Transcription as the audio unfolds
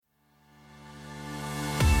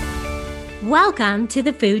Welcome to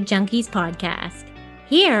the Food Junkies podcast.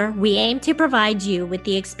 Here, we aim to provide you with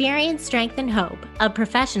the experience, strength, and hope of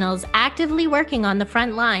professionals actively working on the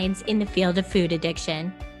front lines in the field of food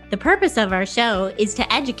addiction. The purpose of our show is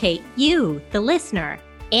to educate you, the listener,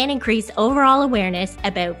 and increase overall awareness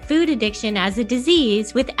about food addiction as a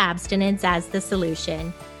disease with abstinence as the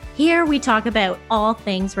solution. Here, we talk about all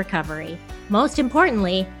things recovery. Most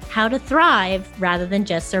importantly, how to thrive rather than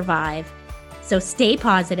just survive. So stay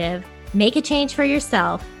positive, make a change for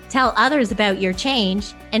yourself, tell others about your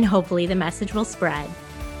change, and hopefully the message will spread.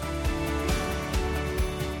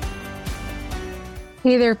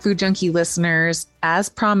 Hey there, Food Junkie listeners. As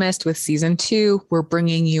promised with season 2, we're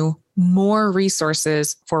bringing you more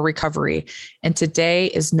resources for recovery, and today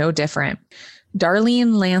is no different.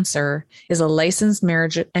 Darlene Lancer is a licensed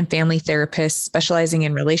marriage and family therapist specializing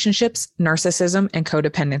in relationships, narcissism, and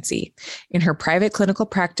codependency. In her private clinical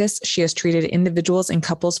practice, she has treated individuals and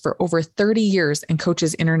couples for over 30 years and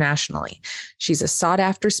coaches internationally. She's a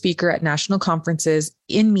sought-after speaker at national conferences,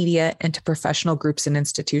 in media, and to professional groups and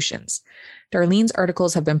institutions. Darlene's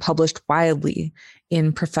articles have been published widely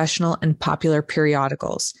in professional and popular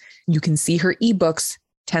periodicals. You can see her ebooks,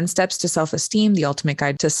 10 Steps to Self-Esteem, The Ultimate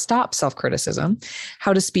Guide to Stop Self-Criticism,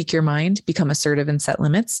 How to Speak Your Mind, Become Assertive and Set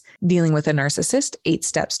Limits, Dealing with a Narcissist, 8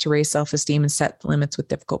 Steps to Raise Self-Esteem and Set Limits with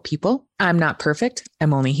Difficult People, I'm Not Perfect,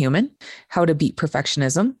 I'm Only Human, How to Beat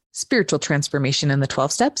Perfectionism, Spiritual Transformation in the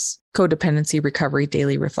 12 Steps, Codependency Recovery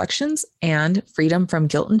Daily Reflections, and Freedom from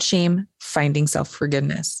Guilt and Shame, Finding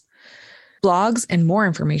Self-Forgiveness. Blogs and more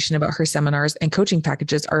information about her seminars and coaching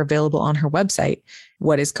packages are available on her website,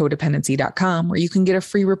 whatiscodependency.com, where you can get a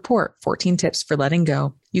free report, 14 tips for letting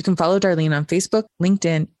go. You can follow Darlene on Facebook,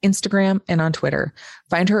 LinkedIn, Instagram, and on Twitter.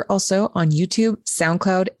 Find her also on YouTube,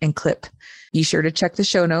 SoundCloud, and Clip. Be sure to check the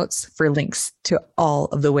show notes for links to all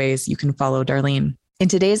of the ways you can follow Darlene. In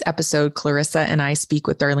today's episode, Clarissa and I speak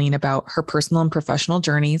with Darlene about her personal and professional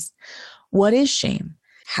journeys. What is shame?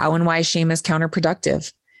 How and why shame is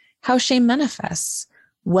counterproductive? How shame manifests,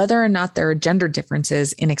 whether or not there are gender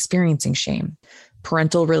differences in experiencing shame,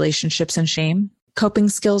 parental relationships and shame, coping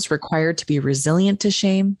skills required to be resilient to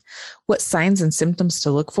shame, what signs and symptoms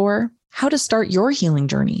to look for, how to start your healing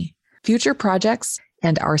journey, future projects,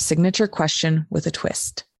 and our signature question with a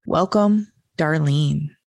twist. Welcome, Darlene.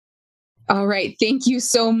 All right. Thank you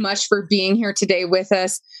so much for being here today with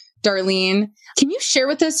us, Darlene. Can you share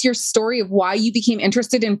with us your story of why you became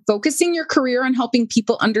interested in focusing your career on helping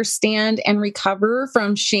people understand and recover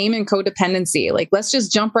from shame and codependency? Let's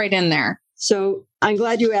just jump right in there. So I'm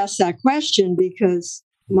glad you asked that question because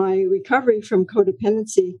my recovery from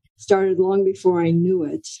codependency started long before I knew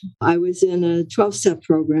it. I was in a 12-step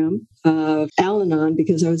program of Al-Anon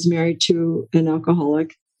because I was married to an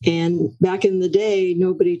alcoholic. And back in the day,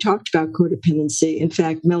 nobody talked about codependency. In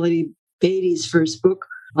fact, Melody Beattie's first book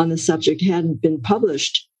on the subject hadn't been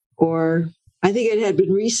published, or I think it had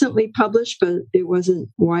been recently published, but it wasn't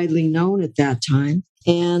widely known at that time.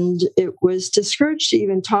 And it was discouraged to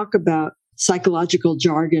even talk about psychological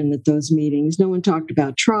jargon at those meetings. No one talked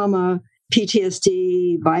about trauma,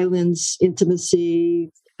 PTSD, violence, intimacy,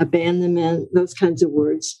 abandonment, those kinds of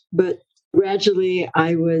words. But gradually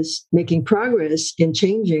I was making progress in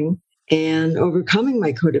changing and overcoming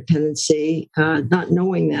my codependency, not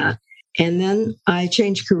knowing that. And then I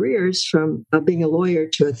changed careers from being a lawyer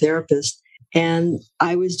to a therapist. And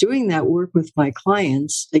I was doing that work with my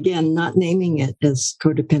clients, again, not naming it as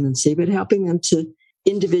codependency, but helping them to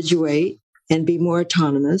individuate and be more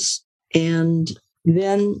autonomous. And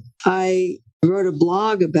then I wrote a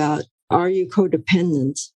blog about, are you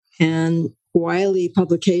codependent? And Wiley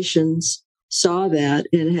Publications saw that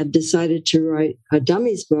and had decided to write a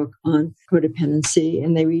dummies book on codependency.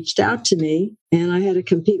 And they reached out to me, and I had to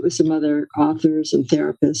compete with some other authors and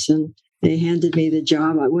therapists, and they handed me the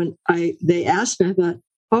job. They asked me, I thought,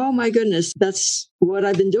 oh my goodness, that's what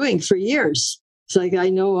I've been doing for years. It's like, I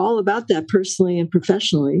know all about that personally and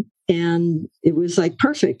professionally. And it was like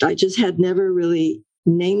perfect. I just had never really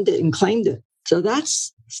named it and claimed it. So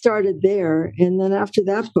that's started there. And then after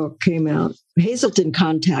that book came out, Hazelden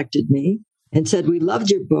contacted me and said, we loved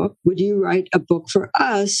your book. Would you write a book for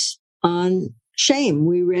us on shame?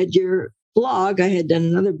 We read your blog. I had done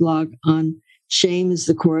another blog on shame is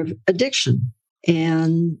the core of addiction.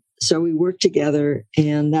 And so we worked together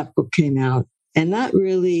and that book came out. And that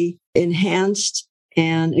really enhanced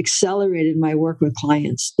and accelerated my work with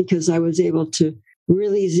clients because I was able to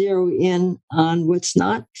really zero in on what's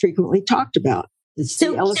not frequently talked about. It's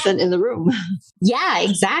the elephant in the room. Yeah,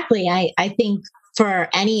 exactly. I think for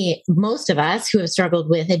most of us who have struggled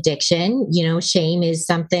with addiction, shame is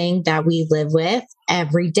something that we live with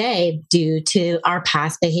every day due to our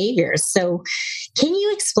past behaviors. So can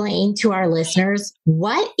you explain to our listeners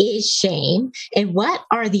what is shame and what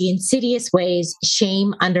are the insidious ways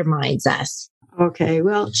shame undermines us? Okay,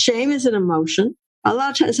 well, shame is an emotion. A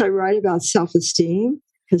lot of times I write about self-esteem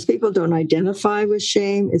because people don't identify with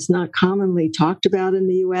shame. It's not commonly talked about in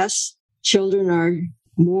the U.S. Children are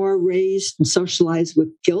more raised and socialized with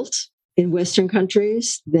guilt in Western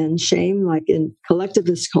countries than shame, like in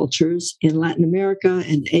collectivist cultures in Latin America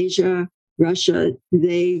and Asia, Russia.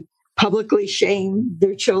 They publicly shame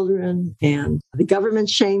their children and the government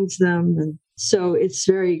shames them. And so it's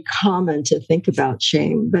very common to think about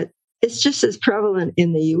shame, but it's just as prevalent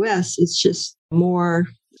in the US. It's just more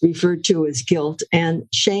referred to as guilt. And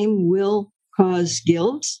shame will cause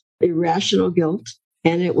guilt, irrational guilt,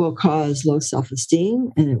 and it will cause low self-esteem,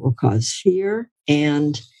 and it will cause fear,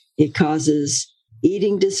 and it causes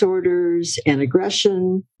eating disorders and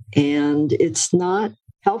aggression. And it's not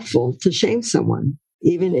helpful to shame someone,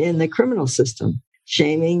 even in the criminal system.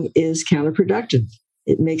 Shaming is counterproductive.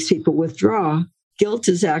 It makes people withdraw. Guilt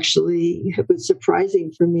is actually, it was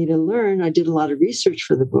surprising for me to learn. I did a lot of research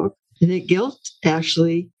for the book, that guilt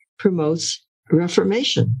actually promotes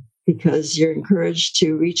reformation because you're encouraged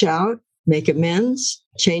to reach out, make amends,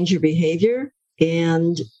 change your behavior.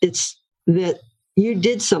 And it's that you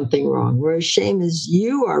did something wrong, whereas shame is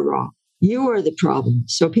you are wrong. You are the problem.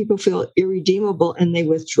 So people feel irredeemable and they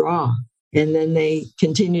withdraw. And then they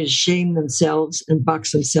continue to shame themselves and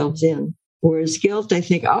box themselves in. Whereas guilt, I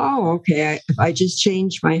think, oh, okay, if I just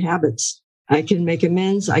change my habits, I can make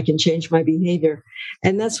amends, I can change my behavior.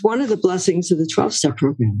 And that's one of the blessings of the 12-step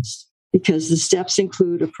programs, because the steps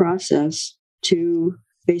include a process to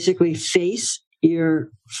basically face your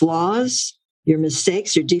flaws, your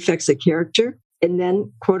mistakes, your defects of character, and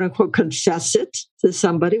then, quote unquote, confess it to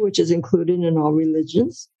somebody, which is included in all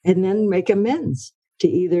religions, and then make amends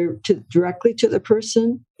to directly to the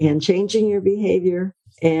person and changing your behavior.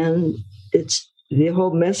 And it's the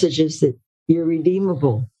whole message is that you're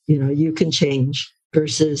redeemable. You can change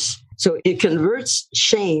so it converts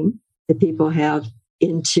shame that people have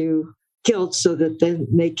into guilt so that then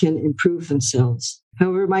they can improve themselves.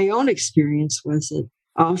 However, my own experience was that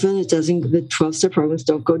often the 12-step programs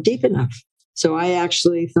don't go deep enough. So I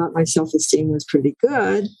actually thought my self-esteem was pretty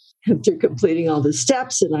good after completing all the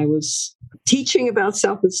steps. And I was teaching about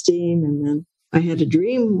self-esteem. And then I had a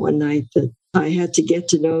dream one night that I had to get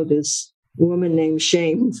to know this woman named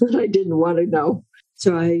Shame that I didn't want to know.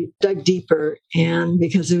 So I dug deeper, and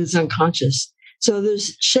because it was unconscious. So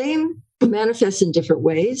there's shame manifests in different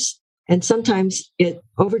ways. And sometimes it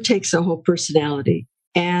overtakes the whole personality.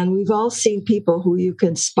 And we've all seen people who you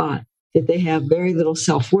can spot that they have very little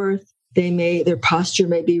self-worth. Their posture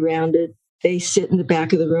may be rounded. They sit in the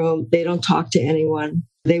back of the room. They don't talk to anyone.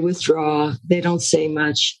 They withdraw. They don't say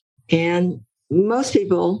much. And most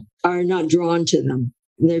people are not drawn to them.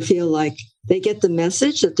 They feel like they get the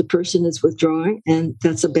message that the person is withdrawing, and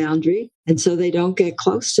that's a boundary. And so they don't get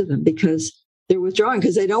close to them because they're withdrawing,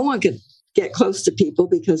 because they don't want to get close to people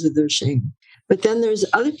because of their shame. But then there's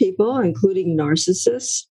other people, including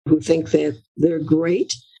narcissists, who think that they're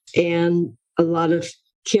great, and a lot of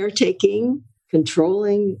caretaking,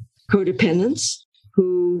 controlling codependents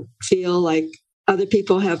who feel like other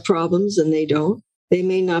people have problems and they don't. They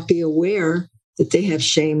may not be aware that they have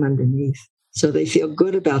shame underneath. So they feel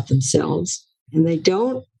good about themselves, and they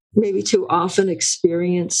don't maybe too often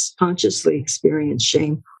consciously experience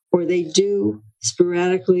shame, or they do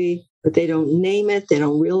sporadically, but they don't name it. They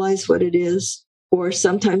don't realize what it is. Or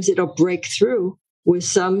sometimes it'll break through with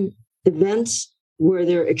some events where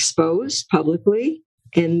they're exposed publicly,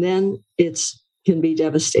 and then it can be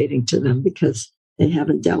devastating to them because they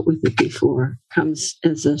haven't dealt with it before. Comes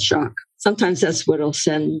as a shock. Sometimes that's what'll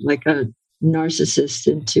send like a narcissist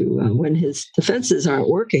into when his defenses aren't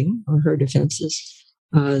working, or her defenses,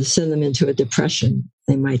 send them into a depression.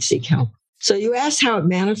 They might seek help. So you asked how it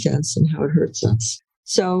manifests and how it hurts us.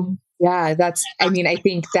 So yeah, I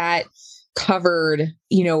think that covered,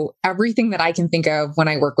 everything that I can think of when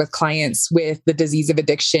I work with clients with the disease of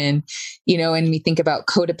addiction, and we think about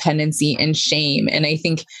codependency and shame. And I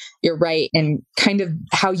think you're right. And kind of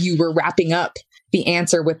how you were wrapping up the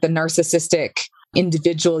answer with the narcissistic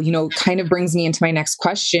individual, kind of brings me into my next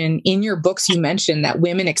question. In your books, you mentioned that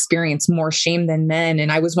women experience more shame than men.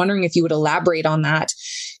 And I was wondering if you would elaborate on that,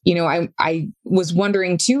 I was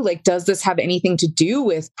wondering too, like, does this have anything to do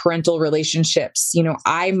with parental relationships?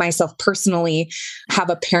 I myself personally have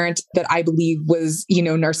a parent that I believe was,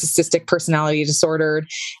 narcissistic personality disordered.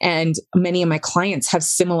 And many of my clients have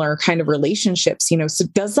similar kind of relationships, so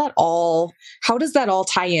how does that all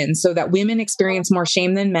tie in so that women experience more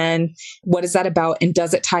shame than men? What is that about? And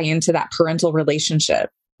does it tie into that parental relationship?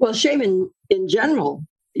 Well, shame in general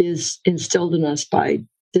is instilled in us by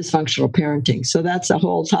dysfunctional parenting. So that's a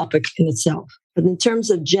whole topic in itself. But in terms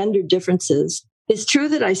of gender differences, it's true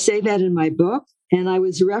that I say that in my book. And I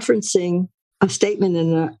was referencing a statement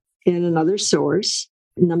in another source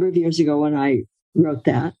a number of years ago when I wrote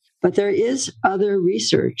that. But there is other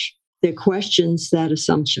research that questions that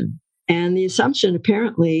assumption. And the assumption,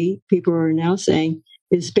 apparently, people are now saying,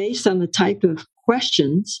 is based on the type of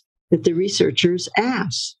questions that the researchers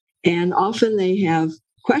ask. And often they have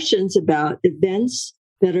questions about events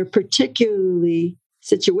that are particularly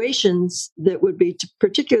situations that would be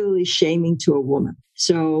particularly shaming to a woman.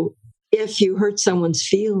 So if you hurt someone's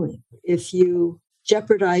feeling, if you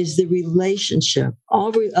jeopardize the relationship,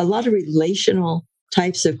 a lot of relational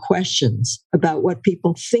types of questions about what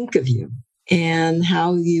people think of you and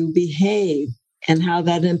how you behave and how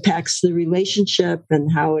that impacts the relationship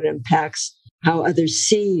and how it impacts how others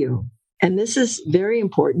see you. And this is very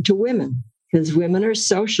important to women because women are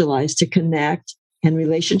socialized to connect and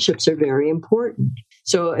relationships are very important.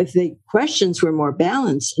 So if the questions were more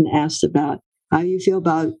balanced and asked about how you feel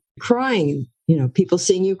about crying, people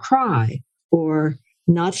seeing you cry or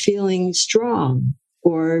not feeling strong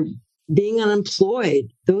or being unemployed,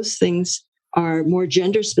 those things are more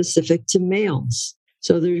gender specific to males.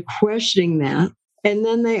 So they're questioning that. And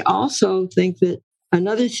then they also think that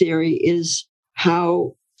another theory is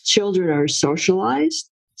how children are socialized.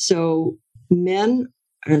 So men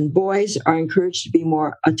and boys are encouraged to be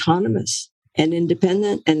more autonomous and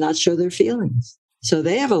independent and not show their feelings. So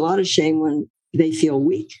they have a lot of shame when they feel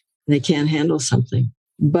weak and they can't handle something.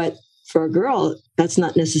 But for a girl, that's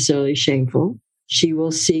not necessarily shameful. She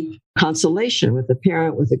will seek consolation with a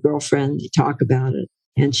parent, with a girlfriend, to talk about it,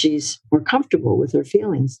 and she's more comfortable with her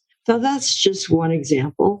feelings. So that's just one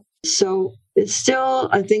example. So it's still,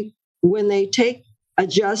 I think, when they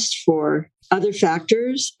adjust for other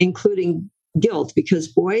factors, including guilt, because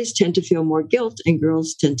boys tend to feel more guilt and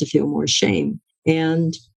girls tend to feel more shame.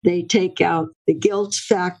 And they take out the guilt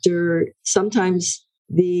factor. Sometimes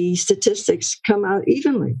the statistics come out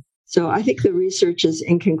evenly. So I think the research is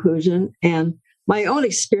in conclusion. And my own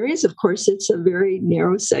experience, of course, it's a very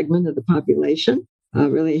narrow segment of the population,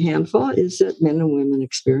 really a handful, is that men and women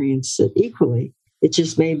experience it equally. It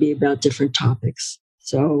just may be about different topics.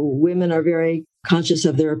 So women are very conscious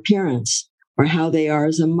of their appearance or how they are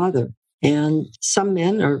as a mother. And some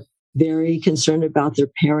men are very concerned about their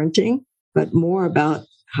parenting, but more about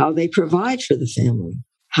how they provide for the family,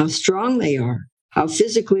 how strong they are, how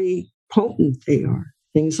physically potent they are,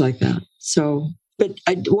 things like that. So, but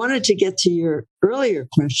I wanted to get to your earlier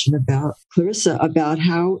question about, Clarissa, about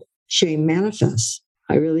how shame manifests.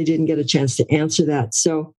 I really didn't get a chance to answer that.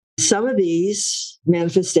 So some of these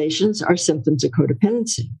manifestations are symptoms of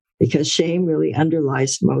codependency because shame really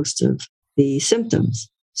underlies most of the symptoms.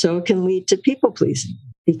 So it can lead to people pleasing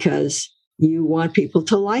because you want people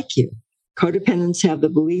to like you. Codependents have the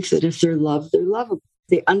belief that if they're loved, they're lovable.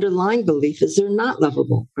 The underlying belief is they're not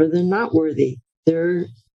lovable or they're not worthy. They're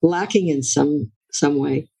lacking in some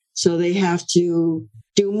way. So they have to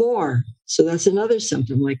do more. So that's another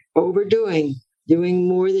symptom, like overdoing, doing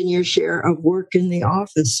more than your share of work in the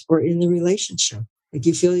office or in the relationship. Like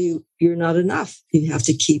you feel you're not enough. You have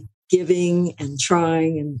to keep giving and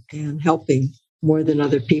trying and helping more than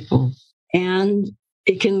other people. And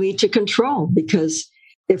it can lead to control because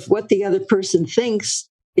if what the other person thinks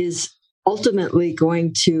is ultimately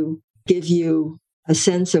going to give you a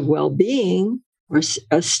sense of well-being or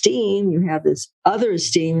esteem, you have this other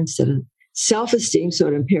esteem instead of self-esteem, so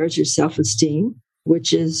it impairs your self-esteem,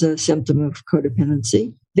 which is a symptom of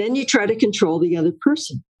codependency. Then you try to control the other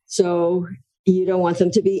person. So you don't want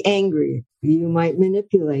them to be angry. You might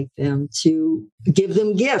manipulate them to give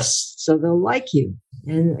them gifts so they'll like you.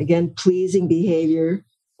 And again, pleasing behavior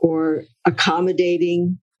or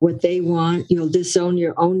accommodating what they want. You'll disown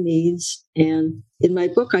your own needs. And in my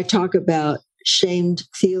book, I talk about shamed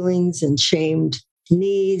feelings and shamed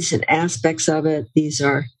needs and aspects of it. These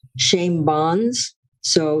are shame bonds.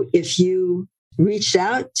 So if you reached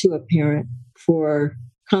out to a parent for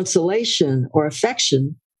consolation or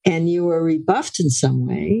affection and you were rebuffed in some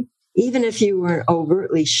way, even if you weren't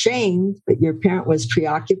overtly shamed, but your parent was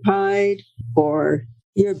preoccupied or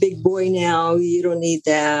you're a big boy now, you don't need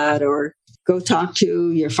that, or go talk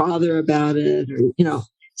to your father about it, or,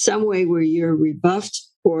 some way where you're rebuffed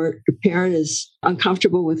or your parent is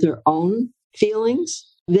uncomfortable with their own feelings,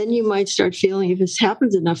 then you might start feeling, if this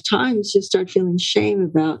happens enough times, you'll start feeling shame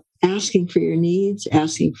about asking for your needs,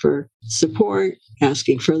 asking for support,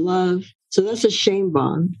 asking for love. So that's a shame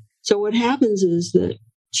bond. So what happens is that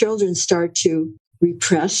children start to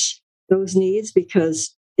repress those needs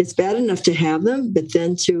because it's bad enough to have them, but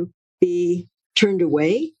then to be turned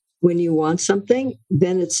away when you want something,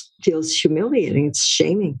 then it feels humiliating. It's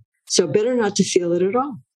shaming. So better not to feel it at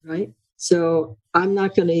all, right? So I'm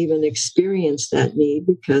not going to even experience that need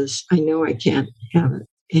because I know I can't have it.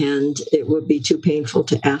 And it would be too painful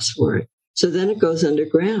to ask for it. So then it goes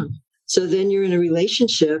underground. So then you're in a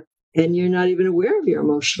relationship and you're not even aware of your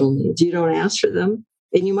emotional needs. You don't ask for them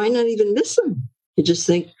and you might not even miss them. You just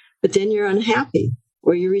think, but then you're unhappy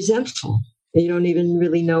or you're resentful and you don't even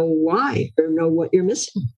really know why or know what you're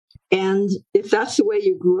missing. And if that's the way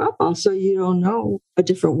you grew up, also, you don't know a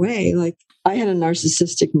different way. Like I had a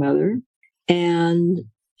narcissistic mother and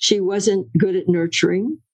she wasn't good at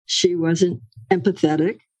nurturing. She wasn't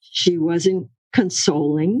empathetic. She wasn't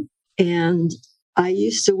consoling. And I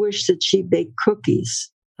used to wish that she baked cookies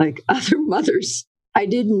like other mothers. I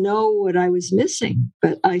didn't know what I was missing,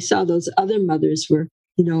 but I saw those other mothers were,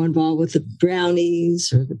 involved with the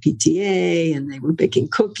brownies or the PTA and they were baking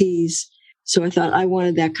cookies. So I thought I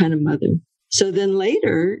wanted that kind of mother. So then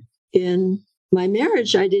later in my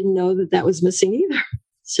marriage, I didn't know that that was missing either.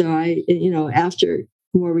 So after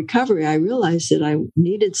more recovery, I realized that I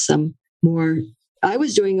needed some more. I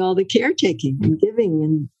was doing all the caretaking and giving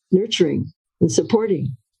and nurturing and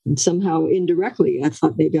supporting. And somehow indirectly, I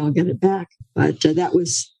thought maybe I'll get it back. But that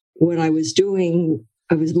was what I was doing.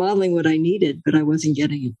 I was modeling what I needed, but I wasn't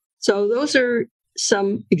getting it. So those are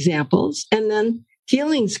some examples. And then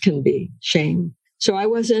feelings can be shame. So I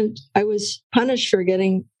was punished for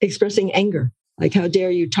expressing anger. Like, how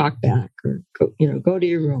dare you talk back or go to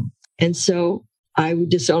your room. And so I would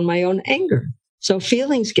disown my own anger. So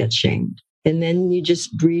feelings get shamed. And then you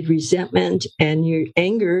just breed resentment, and your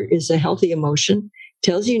anger is a healthy emotion,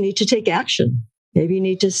 tells you need to take action. Maybe you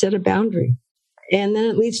need to set a boundary. And then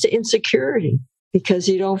it leads to insecurity because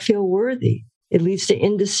you don't feel worthy. It leads to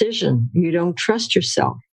indecision. You don't trust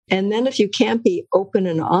yourself. And then if you can't be open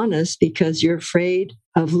and honest because you're afraid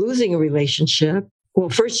of losing a relationship, well,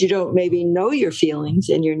 first, you don't maybe know your feelings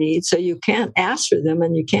and your needs, so you can't ask for them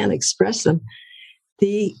and you can't express them.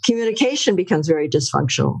 The communication becomes very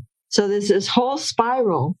dysfunctional. So there's this whole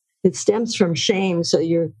spiral that stems from shame. So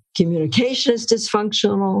your communication is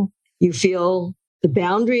dysfunctional. You feel the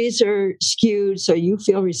boundaries are skewed. So you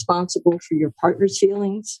feel responsible for your partner's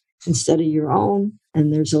feelings instead of your own.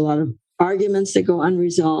 And there's a lot of arguments that go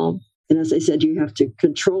unresolved. And as I said, you have to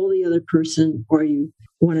control the other person, or you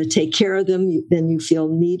want to take care of them. Then you feel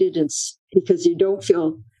needed, and because you don't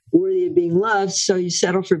feel worthy of being loved, so you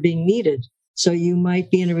settle for being needed. So you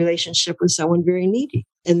might be in a relationship with someone very needy.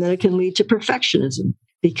 And then it can lead to perfectionism,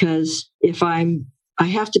 because if I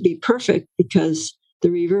have to be perfect, because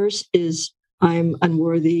the reverse is I'm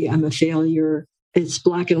unworthy, I'm a failure. It's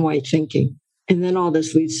black and white thinking. And then all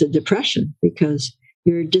this leads to depression because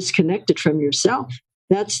you're disconnected from yourself.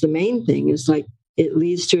 That's the main thing, is like it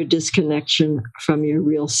leads to a disconnection from your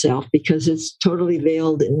real self because it's totally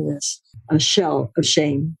veiled in a shell of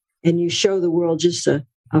shame. And you show the world just a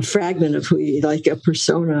fragment of who you, like a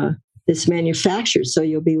persona that's manufactured. So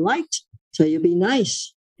you'll be liked. So you'll be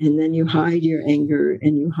nice. And then you hide your anger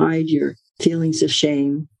and you hide your feelings of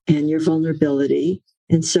shame and your vulnerability.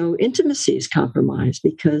 And so intimacy is compromised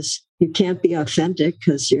because you can't be authentic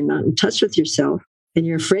because you're not in touch with yourself. And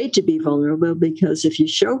you're afraid to be vulnerable because if you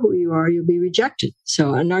show who you are, you'll be rejected.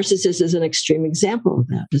 So a narcissist is an extreme example of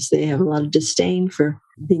that because they have a lot of disdain for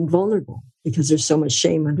being vulnerable because there's so much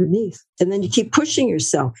shame underneath. And then you keep pushing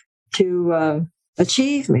yourself to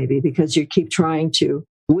achieve, maybe because you keep trying to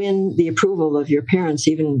win the approval of your parents,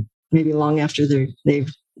 even maybe long after they've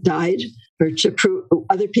died, or to prove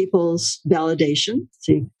other people's validation.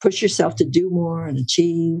 So you push yourself to do more and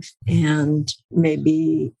achieve, and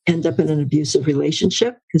maybe end up in an abusive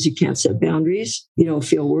relationship because you can't set boundaries. You don't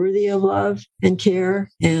feel worthy of love and care.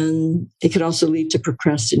 And it could also lead to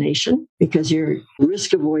procrastination because you're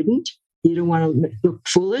risk avoidant. You don't want to look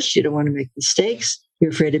foolish. You don't want to make mistakes.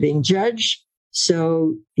 You're afraid of being judged.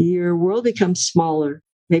 So your world becomes smaller.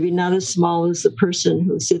 Maybe not as small as the person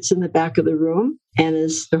who sits in the back of the room and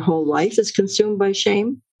their whole life is consumed by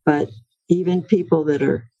shame. But even people that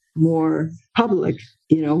are more public,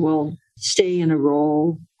 will stay in a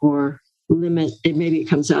role or limit. Maybe it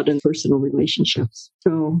comes out in personal relationships.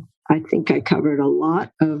 So I think I covered a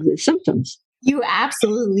lot of the symptoms. You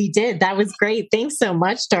absolutely did. That was great. Thanks so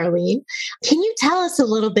much, Darlene. Can you tell us a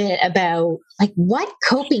little bit about what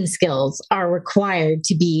coping skills are required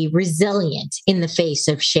to be resilient in the face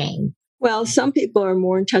of shame? Well, some people are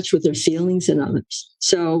more in touch with their feelings than others.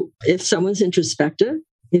 So if someone's introspective,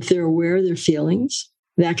 if they're aware of their feelings,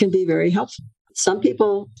 that can be very helpful. Some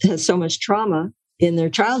people have so much trauma in their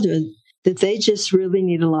childhood that they just really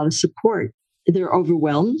need a lot of support. They're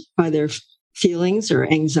overwhelmed by their feelings or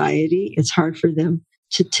anxiety. It's hard for them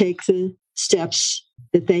to take the steps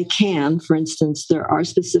that they can. For instance, there are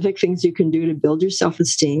specific things you can do to build your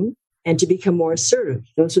self-esteem and to become more assertive.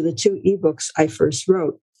 Those are the 2 ebooks I first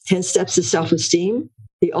wrote. 10 Steps to Self-Esteem,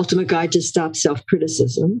 The Ultimate Guide to Stop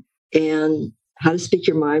Self-Criticism, and How to Speak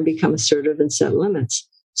Your Mind, Become Assertive, and Set Limits.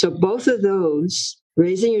 So both of those,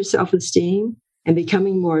 raising your self-esteem and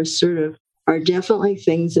becoming more assertive, are definitely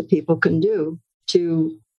things that people can do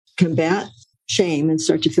to combat shame and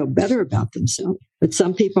start to feel better about themselves. But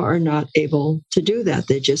some people are not able to do that.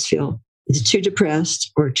 They just feel it's too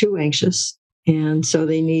depressed or too anxious. And so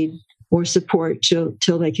they need more support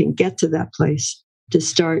till they can get to that place to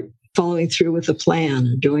start following through with a plan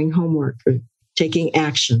or doing homework or taking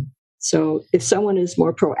action. So if someone is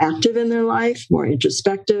more proactive in their life, more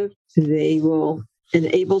introspective, they will be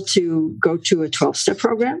able to go to a 12-step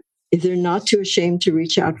program. If they're not too ashamed to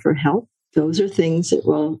reach out for help, those are things that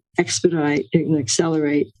will expedite and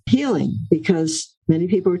accelerate healing, because many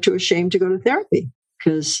people are too ashamed to go to therapy.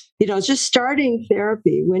 Because, just starting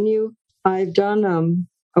therapy, I've done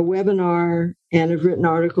a webinar and I've written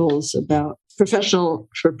articles about professional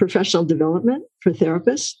development for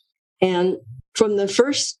therapists. And from the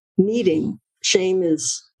first meeting, shame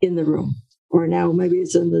is in the room, or now maybe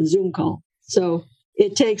it's in the Zoom call. So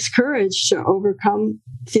it takes courage to overcome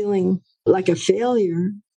feeling like a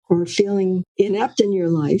failure or feeling inept in your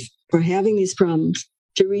life or having these problems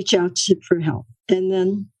to reach out for help. And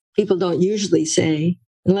then people don't usually say,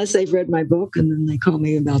 unless they've read my book and then they call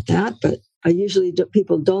me about that, but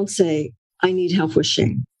people don't say, I need help with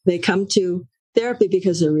shame. They come to therapy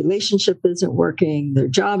because their relationship isn't working, their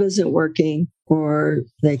job isn't working, or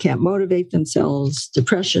they can't motivate themselves,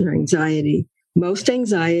 depression or anxiety. Most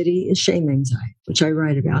anxiety is shame anxiety, which I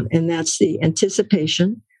write about. And that's the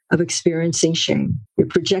anticipation of experiencing shame. You're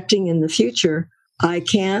projecting in the future, I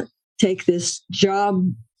can't take this job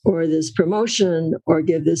or this promotion or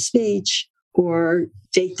give this speech or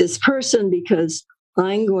date this person because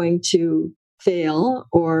I'm going to fail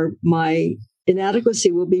or my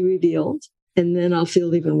inadequacy will be revealed. And then I'll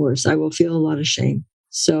feel even worse. I will feel a lot of shame.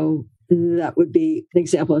 So that would be an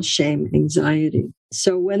example of shame anxiety.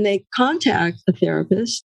 So when they contact a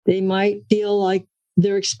therapist, they might feel like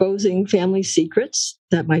they're exposing family secrets.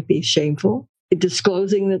 That might be shameful.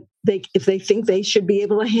 Disclosing that if they think they should be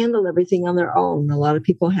able to handle everything on their own. A lot of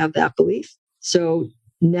people have that belief. So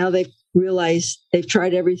now they've realized they've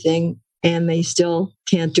tried everything and they still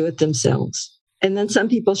can't do it themselves. And then some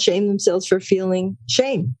people shame themselves for feeling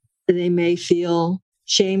shame. They may feel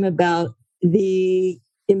shame about the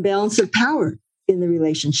imbalance of power in the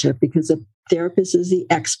relationship because the therapist is the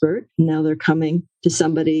expert. Now they're coming to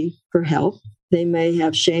somebody for help. They may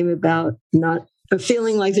have shame about not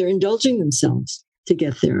feeling like they're indulging themselves to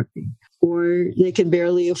get therapy, or they can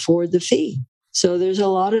barely afford the fee. So there's a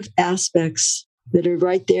lot of aspects that are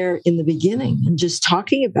right there in the beginning. And just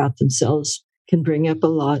talking about themselves can bring up a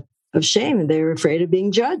lot of shame. And they're afraid of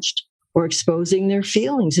being judged or exposing their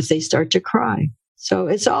feelings if they start to cry. So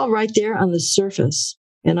it's all right there on the surface.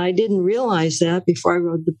 And I didn't realize that before I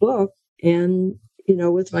wrote the book. And,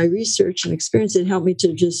 with my research and experience, it helped me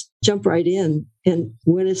to just jump right in. And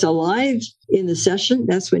when it's alive in the session,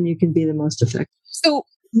 that's when you can be the most effective. So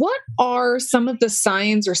what are some of the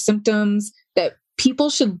signs or symptoms that people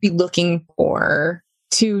should be looking for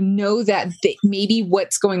to know that maybe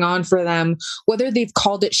what's going on for them, whether they've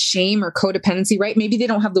called it shame or codependency, right? Maybe they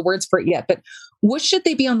don't have the words for it yet, but what should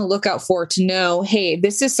they be on the lookout for to know, hey,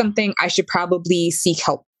 this is something I should probably seek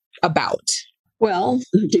help about? Well,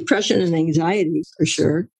 depression and anxiety, for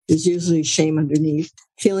sure, is usually shame underneath.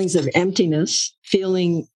 Feelings of emptiness,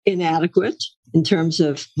 feeling inadequate in terms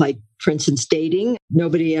of, for instance, dating.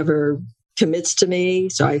 Nobody ever commits to me,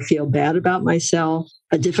 so I feel bad about myself.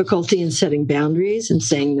 A difficulty in setting boundaries and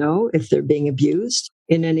saying no if they're being abused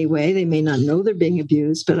in any way. They may not know they're being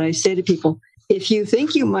abused, but I say to people, if you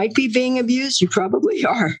think you might be being abused, you probably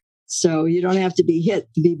are. So you don't have to be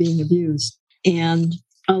hit to be being abused. And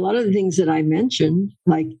a lot of the things that I mentioned,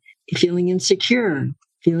 like feeling insecure,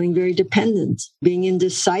 feeling very dependent, being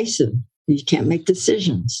indecisive. You can't make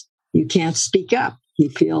decisions. You can't speak up. You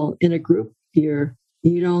feel in a group, you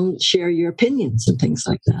don't share your opinions and things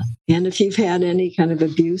like that. And if you've had any kind of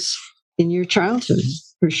abuse in your childhood,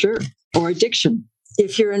 for sure, or addiction.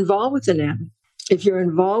 If you're involved with an addict, if you're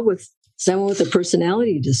involved with someone with a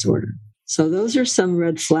personality disorder. So those are some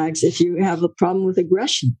red flags. If you have a problem with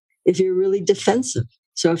aggression, if you're really defensive.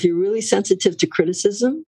 So if you're really sensitive to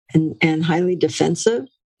criticism and highly defensive,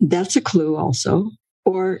 that's a clue also.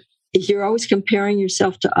 Or if you're always comparing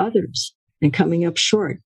yourself to others and coming up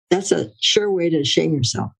short, that's a sure way to shame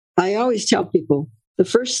yourself. I always tell people the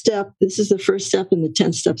first step, this is the first step in the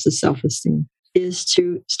 10 steps of self-esteem, is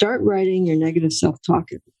to start writing your negative self-talk.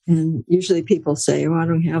 And usually people say, oh, I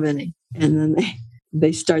don't have any. And then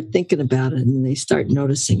they start thinking about it and they start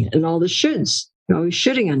noticing it. And all the shoulds, you're always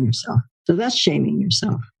shooting on yourself. So that's shaming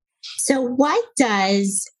yourself. So what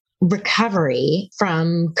does recovery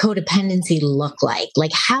from codependency look like?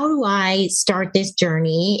 Like, how do I start this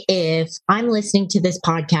journey if I'm listening to this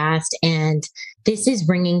podcast and this is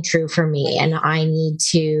ringing true for me and I need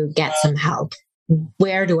to get some help?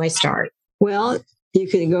 Where do I start? Well, you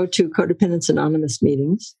can go to Codependence Anonymous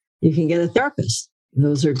meetings. You can get a therapist.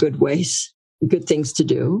 Those are good ways, good things to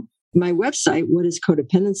do. My website,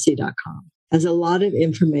 whatiscodependency.com, has a lot of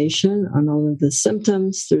information on all of the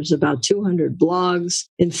symptoms. There's about 200 blogs.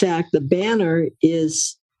 In fact, the banner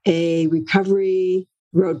is a recovery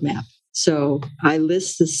roadmap. So I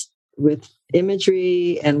list this with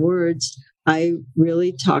imagery and words. I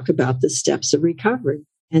really talk about the steps of recovery,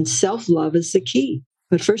 and self-love is the key.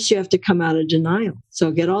 But first you have to come out of denial.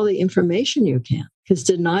 So get all the information you can, because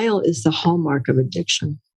denial is the hallmark of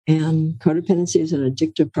addiction. And codependency is an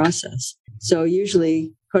addictive process. So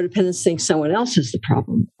usually codependents think someone else is the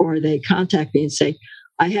problem, or they contact me and say,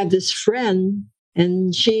 I have this friend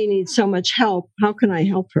and she needs so much help. How can I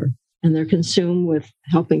help her? And they're consumed with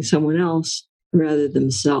helping someone else rather than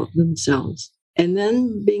themselves. And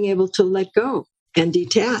then being able to let go and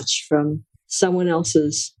detach from someone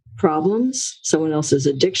else's problems, someone else's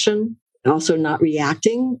addiction, also not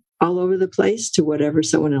reacting all over the place to whatever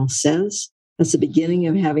someone else says. That's the beginning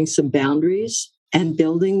of having some boundaries and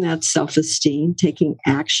building that self-esteem, taking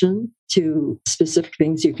action to specific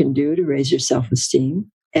things you can do to raise your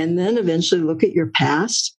self-esteem. And then eventually look at your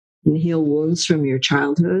past and heal wounds from your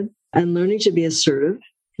childhood and learning to be assertive,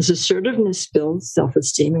 because assertiveness builds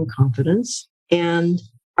self-esteem and confidence. And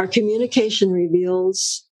our communication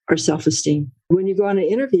reveals our self-esteem. When you go on an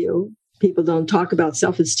interview, people don't talk about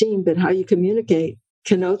self-esteem, but how you communicate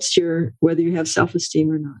connotes whether you have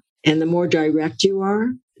self-esteem or not. And the more direct you are,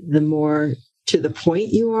 the more to the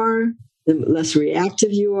point you are, the less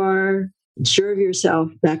reactive you are, sure of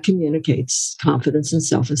yourself, that communicates confidence and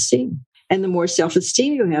self-esteem. And the more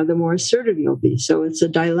self-esteem you have, the more assertive you'll be. So it's a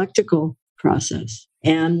dialectical process.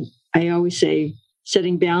 And I always say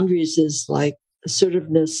setting boundaries is like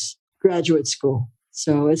assertiveness graduate school.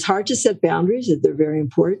 So it's hard to set boundaries. They're very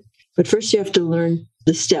important. But first you have to learn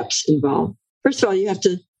the steps involved. First of all, you have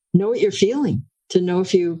to know what you're feeling to know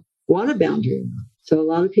if you want a boundary or not. So a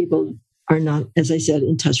lot of people are not, as I said,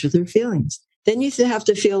 in touch with their feelings. Then you have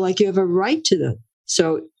to feel like you have a right to them.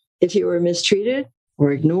 So if you were mistreated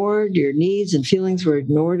or ignored, your needs and feelings were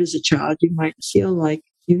ignored as a child, you might feel like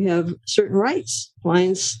you have certain rights.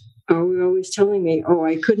 Clients are always telling me, oh,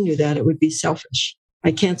 I couldn't do that. It would be selfish.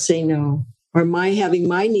 I can't say no. Or my having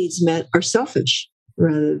my needs met are selfish,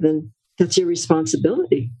 rather than that's your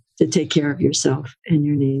responsibility to take care of yourself and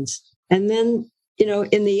your needs. And then,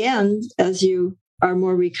 in the end, as you are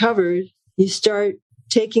more recovered, you start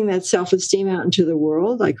taking that self-esteem out into the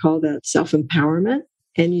world. I call that self-empowerment.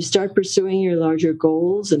 And you start pursuing your larger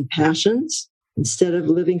goals and passions instead of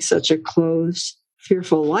living such a closed,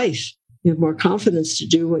 fearful life. You have more confidence to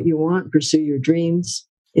do what you want, pursue your dreams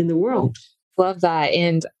in the world. Love that.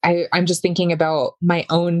 And I'm just thinking about my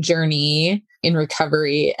own journey in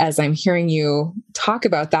recovery as I'm hearing you talk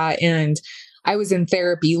about that. And I was in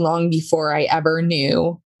therapy long before I ever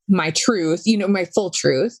knew my truth, my full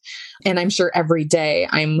truth. And I'm sure every day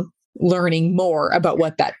I'm learning more about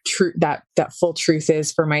what that full truth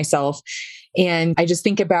is for myself. And I just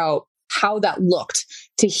think about how that looked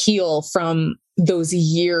to heal from those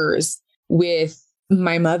years with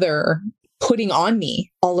my mother putting on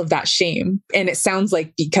me all of that shame. And it sounds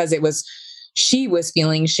like because she was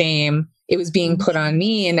feeling shame, it was being put on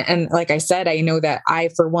me. And like I said, I know that I,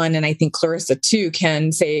 for one, and I think Clarissa too,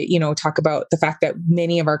 can say, talk about the fact that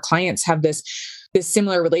many of our clients have this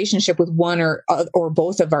similar relationship with one or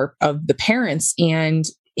both of the parents. And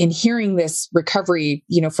in hearing this recovery,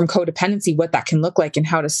 from codependency, what that can look like and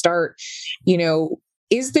how to start,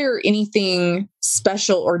 is there anything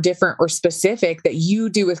special or different or specific that you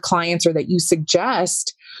do with clients or that you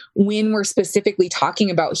suggest when we're specifically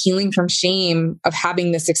talking about healing from shame of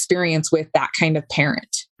having this experience with that kind of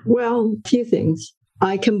parent? Well, a few things.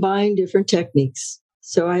 I combine different techniques.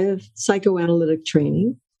 So I have psychoanalytic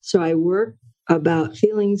training. So I work about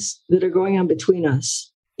feelings that are going on between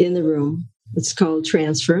us in the room. It's called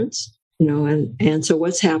transference, and so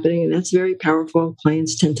what's happening, and that's very powerful.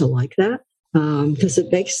 Clients tend to like that because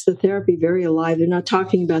it makes the therapy very alive. They're not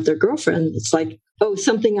talking about their girlfriend. It's like, oh,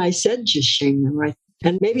 something I said just shamed them, right?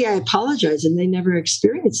 And maybe I apologize and they never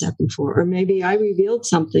experienced that before. Or maybe I revealed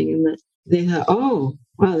something and that they thought, oh,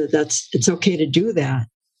 wow, it's okay to do that.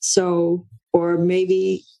 So, or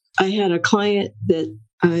maybe I had a client that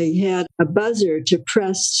I had a buzzer to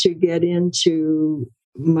press to get into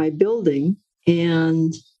my building.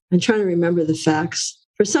 And I'm trying to remember the facts.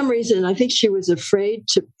 For some reason, I think she was afraid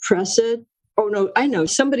to press it. Oh, no, I know.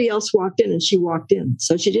 Somebody else walked in and she walked in.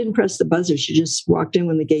 So she didn't press the buzzer. She just walked in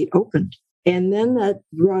when the gate opened. And then that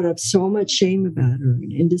brought up so much shame about her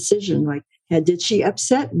and indecision. Like, did she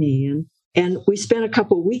upset me? And we spent a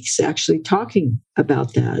couple of weeks actually talking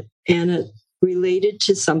about that. And it related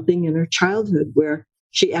to something in her childhood where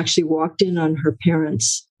she actually walked in on her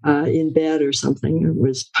parents in bed or something and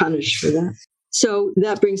was punished for that. So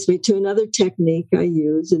that brings me to another technique I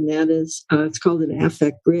use, and that is, it's called an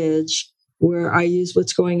affect bridge, where I use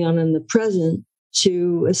what's going on in the present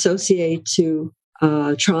to associate to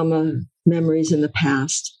trauma memories in the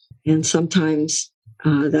past. And sometimes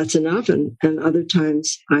that's enough. And other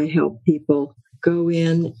times I help people go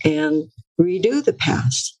in and redo the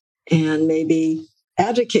past and maybe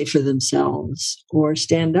advocate for themselves or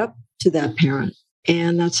stand up to that parent.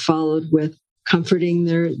 And that's followed with comforting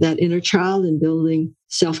that inner child and building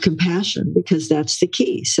self-compassion, because that's the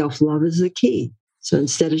key. Self-love is the key. So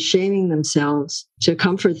instead of shaming themselves, to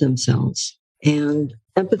comfort themselves and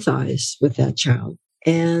empathize with that child.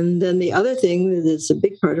 And then the other thing that is a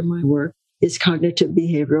big part of my work is cognitive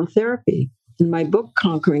behavioral therapy. In my book,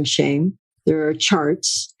 Conquering Shame, there are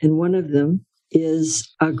charts, and one of them is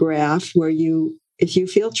a graph where if you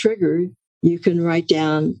feel triggered, you can write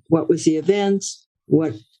down what was the event,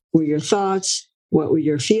 what were your thoughts, what were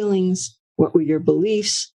your feelings, what were your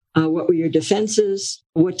beliefs, what were your defenses,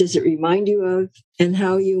 what does it remind you of, and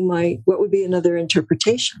what would be another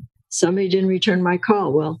interpretation. Somebody didn't return my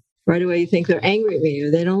call. Well, right away you think they're angry at me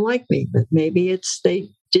or they don't like me, but maybe it's they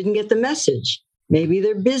didn't get the message. Maybe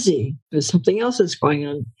they're busy. There's something else that's going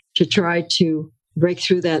on, to try to break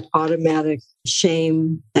through that automatic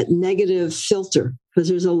shame, that negative filter, because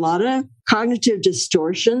there's a lot of cognitive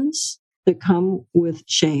distortions that come with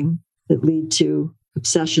shame that lead to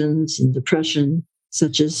obsessions and depression,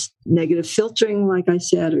 such as negative filtering, like I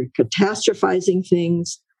said, or catastrophizing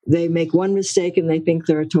things. They make one mistake and they think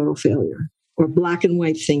they're a total failure, or black and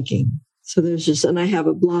white thinking. So and I have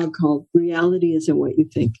a blog called Reality Isn't What You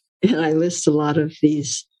Think. And I list a lot of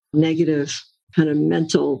these negative kind of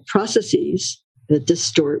mental processes that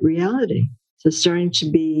distort reality. So starting to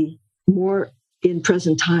be more in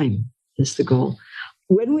present time is the goal.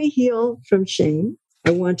 When we heal from shame,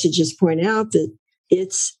 I want to just point out that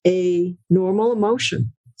it's a normal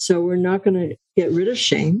emotion. So we're not going to get rid of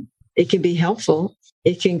shame. It can be helpful.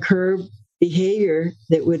 It can curb behavior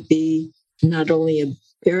that would be not only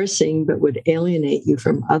embarrassing, but would alienate you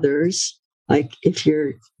from others. Like if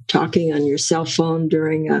you're talking on your cell phone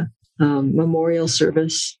during a memorial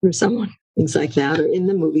service for someone, things like that, or in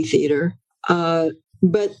the movie theater.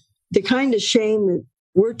 But the kind of shame that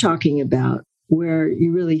we're talking about, where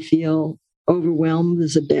you really feel overwhelmed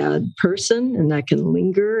as a bad person, and that can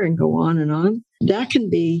linger and go on, that can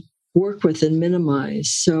be worked with and minimized.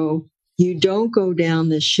 So you don't go down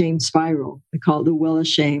this shame spiral. I call it the well of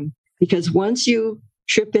shame, because once you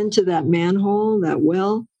trip into that manhole, that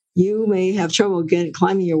well, you may have trouble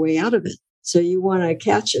climbing your way out of it. So you want to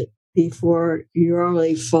catch it before you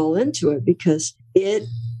already fall into it, because it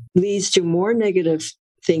leads to more negative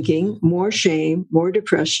thinking, more shame, more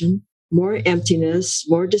depression, more emptiness,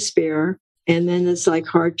 more despair. And then it's like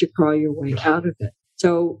hard to crawl your way out of it.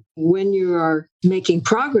 So when you are making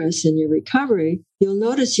progress in your recovery, you'll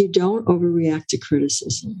notice you don't overreact to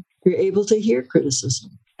criticism. You're able to hear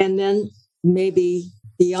criticism. And then maybe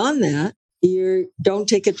beyond that, you don't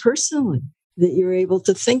take it personally, that you're able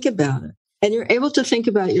to think about it. And you're able to think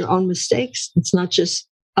about your own mistakes. It's not just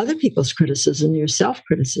other people's criticism, your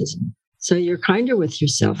self-criticism. So you're kinder with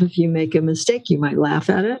yourself. If you make a mistake, you might laugh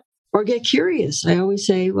at it or get curious. I always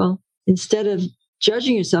say, well, instead of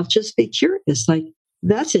judging yourself, just be curious. Like,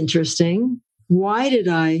 that's interesting. Why did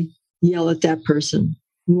I yell at that person?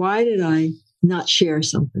 Why did I not share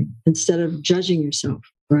something? Instead of judging yourself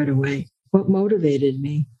right away. What motivated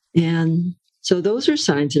me? And so those are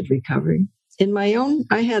signs of recovery.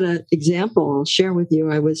 I had an example I'll share with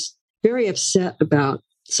you. I was very upset about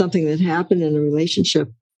something that happened in a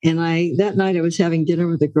relationship And that night I was having dinner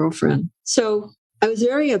with a girlfriend. So I was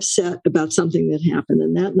very upset about something that happened.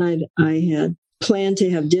 And that night I had planned to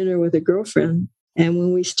have dinner with a girlfriend. And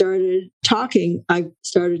when we started talking, I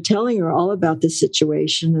started telling her all about this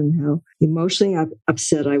situation and how emotionally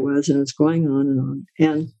upset I was, and it's going on and on.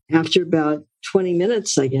 And after about 20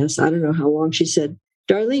 minutes, I guess, I don't know how long, she said,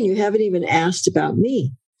 Darlene, you haven't even asked about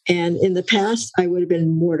me. And in the past, I would have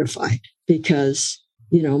been mortified because,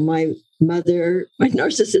 my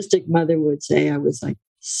narcissistic mother would say I was like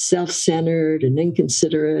self-centered and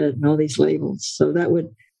inconsiderate and all these labels. So that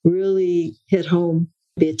would really hit home,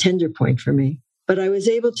 be a tender point for me. But I was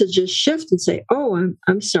able to just shift and say, oh,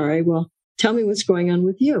 I'm sorry. Well, tell me what's going on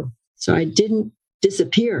with you. So I didn't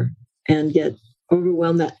disappear and get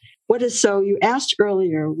overwhelmed. You asked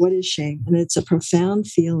earlier, what is shame? And it's a profound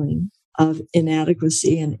feeling of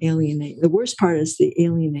inadequacy and alienation. The worst part is the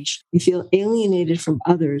alienation. You feel alienated from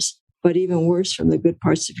others, but even worse from the good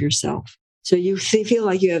parts of yourself. So you feel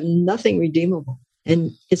like you have nothing redeemable.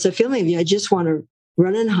 And it's a feeling of I just want to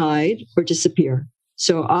run and hide or disappear.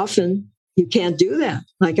 So often you can't do that.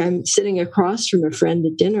 Like I'm sitting across from a friend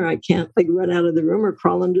at dinner. I can't run out of the room or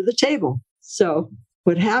crawl under the table. So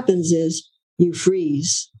what happens is you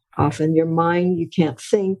freeze. Often your mind, you can't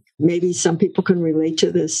think. Maybe some people can relate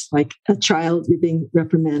to this, like a child, you're being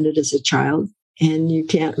reprimanded as a child and you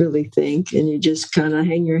can't really think and you just kind of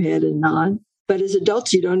hang your head and nod. But as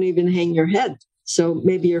adults, you don't even hang your head. So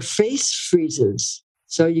maybe your face freezes.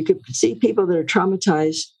 So you could see people that are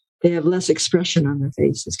traumatized, they have less expression on their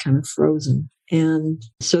face. It's kind of frozen. And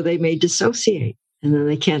so they may dissociate and then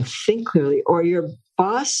they can't think clearly. Or your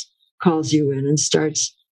boss calls you in and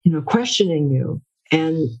starts, questioning you.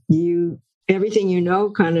 And everything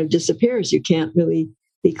kind of disappears. You can't really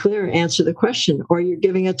be clear, answer the question. Or you're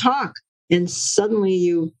giving a talk and suddenly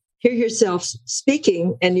you hear yourself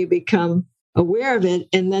speaking and you become aware of it.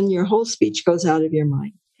 And then your whole speech goes out of your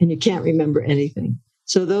mind and you can't remember anything.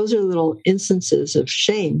 So those are little instances of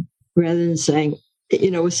shame rather than saying,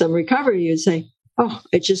 with some recovery, you'd say, oh,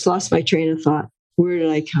 I just lost my train of thought. Where did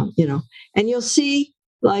I come? And you'll see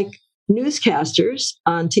newscasters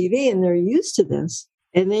on TV and they're used to this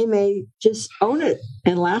and they may just own it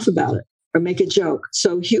and laugh about it or make a joke.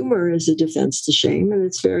 So humor is a defense to shame and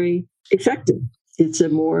it's very effective. It's a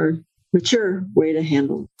more mature way to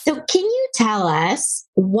handle it. So can you tell us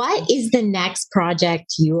what is the next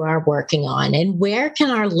project you are working on and where can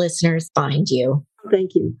our listeners find you?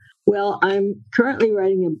 Thank you. Well, I'm currently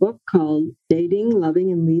writing a book called Dating,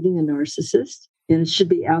 Loving, and Leading a Narcissist. And it should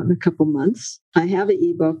be out in a couple months. I have an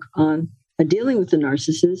ebook on dealing with the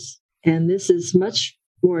narcissist, and this is much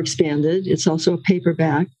more expanded. It's also a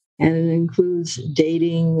paperback, and it includes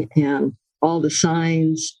dating and all the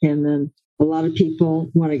signs. And then a lot of people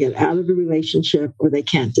want to get out of a relationship or they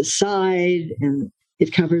can't decide, and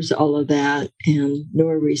it covers all of that and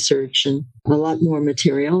more research and a lot more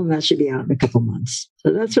material, and that should be out in a couple months.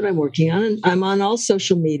 So that's what I'm working on. And I'm on all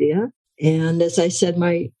social media. And as I said,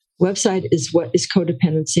 my website is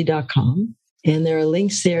whatiscodependency.com. And there are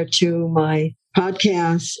links there to my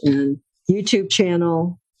podcast and YouTube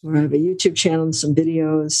channel, where I have a YouTube channel and some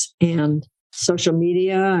videos, and social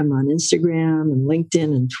media. I'm on Instagram and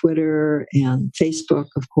LinkedIn and Twitter and Facebook,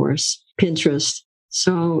 of course, Pinterest.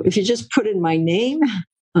 So if you just put in my name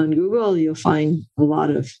on Google, you'll find a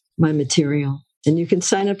lot of my material. And you can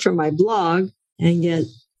sign up for my blog and get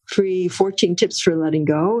free 14 tips for letting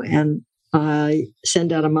go. And I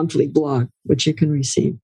send out a monthly blog, which you can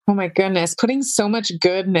receive. Oh my goodness, putting so much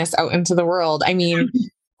goodness out into the world. I mean,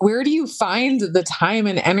 where do you find the time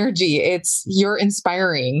and energy? You're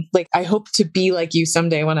inspiring. I hope to be like you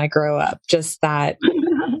someday when I grow up. Just that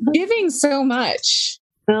giving so much.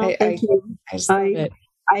 Well, thank you. I just love it.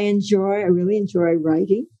 I really enjoy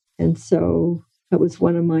writing. And so that was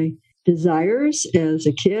one of my desires as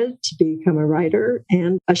a kid, to become a writer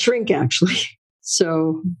and a shrink, actually.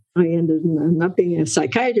 So I ended up not being a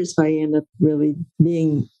psychiatrist, but I ended up really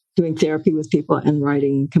doing therapy with people and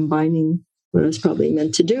writing, combining what I was probably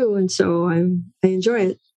meant to do. And so I enjoy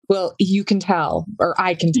it. Well, you can tell, or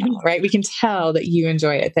I can tell, right? We can tell that you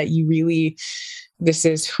enjoy it, that you really, this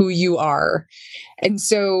is who you are. And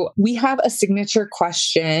so we have a signature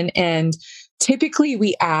question, and typically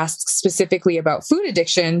we ask specifically about food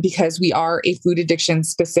addiction because we are a food addiction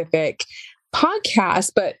specific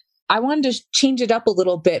podcast, but I wanted to change it up a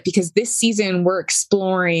little bit because this season we're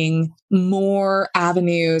exploring more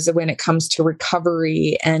avenues when it comes to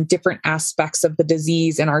recovery and different aspects of the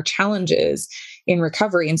disease and our challenges in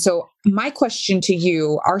recovery. And so my question to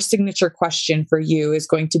you, our signature question for you, is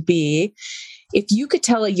going to be, if you could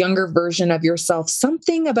tell a younger version of yourself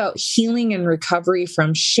something about healing and recovery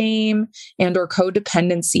from shame and or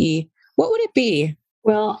codependency, what would it be?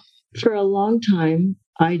 Well, for a long time,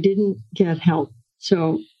 I didn't get help.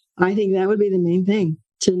 So I think that would be the main thing,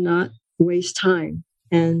 to not waste time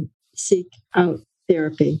and seek out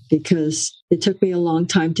therapy, because it took me a long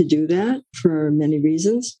time to do that for many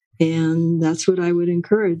reasons. And that's what I would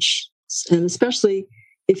encourage. And especially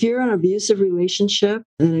if you're in an abusive relationship,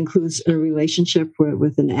 that includes a relationship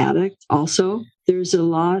with an addict also, there's a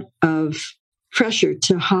lot of pressure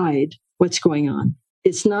to hide what's going on.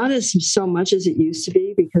 It's not as so much as it used to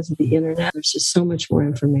be because of the internet. There's just so much more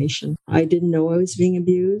information. I didn't know I was being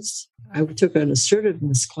abused. I took an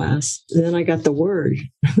assertiveness class. And then I got the word.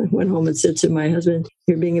 I went home and said to my husband,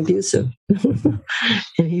 "You're being abusive."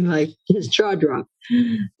 And his jaw dropped.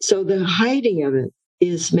 So the hiding of it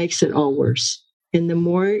makes it all worse. And the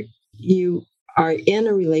more you are in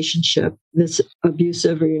a relationship that's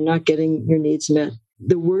abusive or you're not getting your needs met,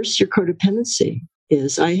 the worse your codependency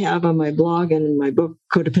is. I have on my blog and in my book,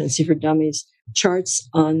 Codependency for Dummies, charts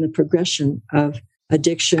on the progression of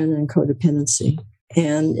addiction and codependency.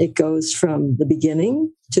 And it goes from the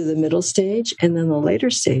beginning to the middle stage and then the later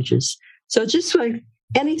stages. So just like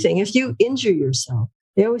anything, if you injure yourself,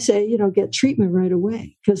 they always say, get treatment right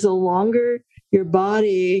away, because the longer your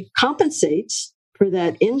body compensates for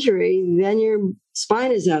that injury, then your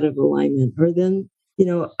spine is out of alignment, or then,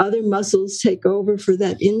 other muscles take over for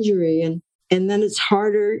that injury. And then it's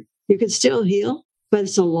harder. You can still heal, but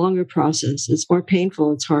it's a longer process. It's more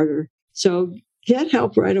painful. It's harder. So get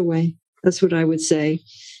help right away. That's what I would say.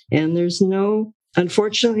 And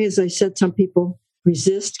unfortunately, as I said, some people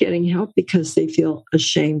resist getting help because they feel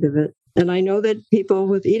ashamed of it. And I know that people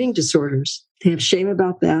with eating disorders, they have shame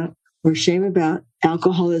about that, or shame about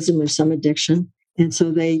alcoholism or some addiction. And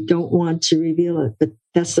so they don't want to reveal it. But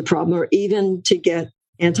that's the problem. Or even to get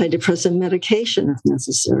antidepressant medication if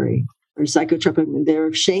necessary, or psychotropic. They're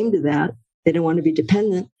ashamed of that. They don't want to be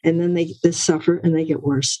dependent. And then they suffer and they get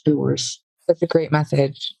worse and worse. That's a great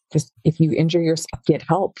message. Just if you injure yourself, get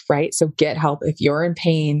help, right? So get help. If you're in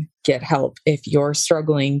pain, get help. If you're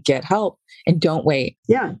struggling, get help, and don't wait.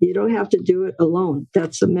 Yeah, you don't have to do it alone.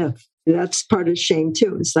 That's a myth. That's part of shame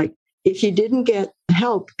too. It's like, if you didn't get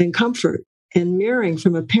help and comfort and mirroring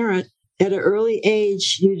from a parent at an early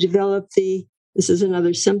age, you develop this is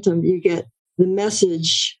another symptom, you get the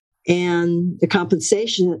message and the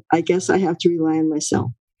compensation. I guess I have to rely on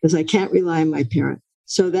myself because I can't rely on my parent.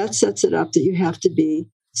 So that sets it up that you have to be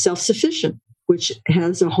self-sufficient, which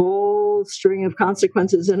has a whole string of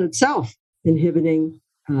consequences in itself, inhibiting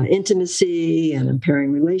intimacy and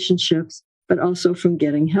impairing relationships, but also from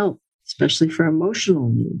getting help, especially for emotional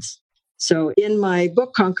needs. So in my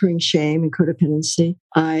book, Conquering Shame and Codependency,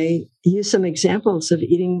 I use some examples of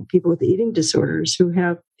people with eating disorders who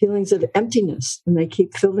have feelings of emptiness, and they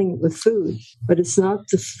keep filling it with food, but it's not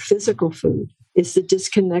the physical food. It's the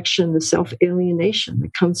disconnection, the self-alienation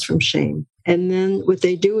that comes from shame. And then what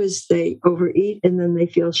they do is they overeat, and then they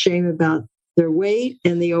feel shame about their weight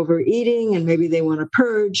and the overeating, and maybe they want to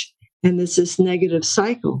purge. And there's this negative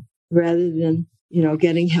cycle rather than,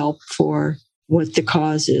 getting help for what the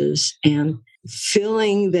cause is. And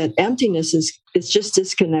filling that emptiness it's just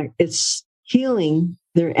disconnect. It's healing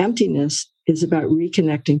their emptiness is about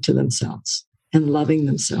reconnecting to themselves and loving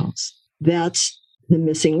themselves. That's the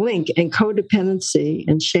missing link. And codependency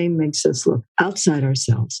and shame makes us look outside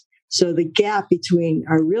ourselves. So the gap between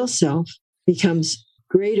our real self becomes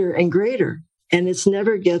greater and greater. And it's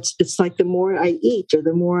like the more I eat or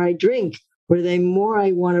the more I drink or the more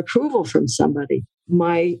I want approval from somebody,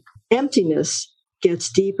 my emptiness gets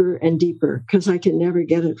deeper and deeper because I can never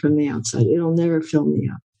get it from the outside. It'll never fill me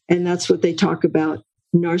up. And that's what they talk about,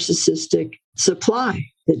 narcissistic supply.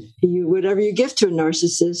 That whatever you give to a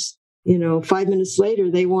narcissist, 5 minutes later,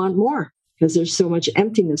 they want more because there's so much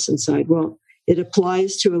emptiness inside. Well, it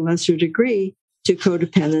applies to a lesser degree to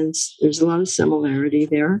codependence. There's a lot of similarity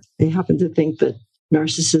there. They happen to think that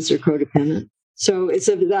narcissists are codependent. So it's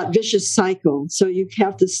that vicious cycle. So you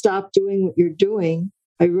have to stop doing what you're doing.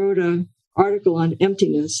 I wrote an article on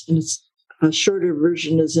emptiness, and it's a shorter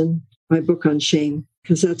version is in my book on shame,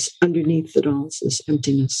 because that's underneath it all, is this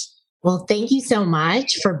emptiness. Well, thank you so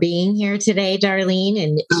much for being here today, Darlene,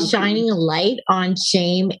 and shining a light on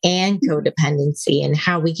shame and codependency and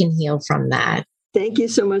how we can heal from that. Thank you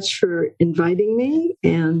so much for inviting me,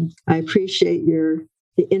 and I appreciate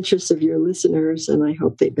the interest of your listeners, and I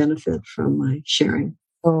hope they benefit from my sharing.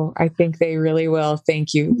 Oh, I think they really will.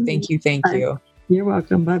 Thank you. Thank you. Thank you. You're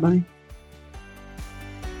welcome. Bye-bye.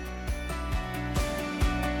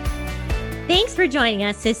 Thanks for joining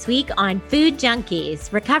us this week on Food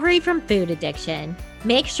Junkies, Recovery from Food Addiction.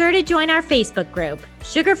 Make sure to join our Facebook group,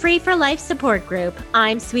 Sugar Free for Life support group,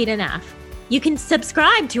 I'm Sweet Enough. You can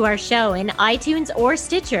subscribe to our show in iTunes or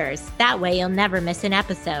Stitchers. That way you'll never miss an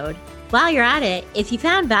episode. While you're at it, if you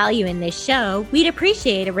found value in this show, we'd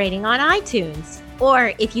appreciate a rating on iTunes.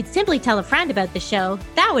 Or if you'd simply tell a friend about the show,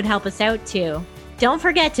 that would help us out too. Don't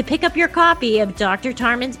forget to pick up your copy of Dr.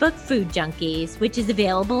 Tarman's book, Food Junkies, which is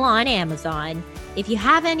available on Amazon. If you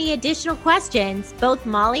have any additional questions, both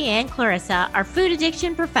Molly and Clarissa are food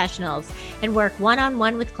addiction professionals and work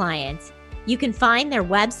one-on-one with clients. You can find their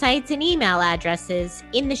websites and email addresses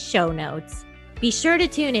in the show notes. Be sure to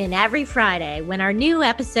tune in every Friday when our new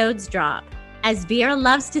episodes drop. As Vera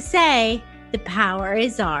loves to say, the power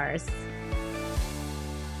is ours.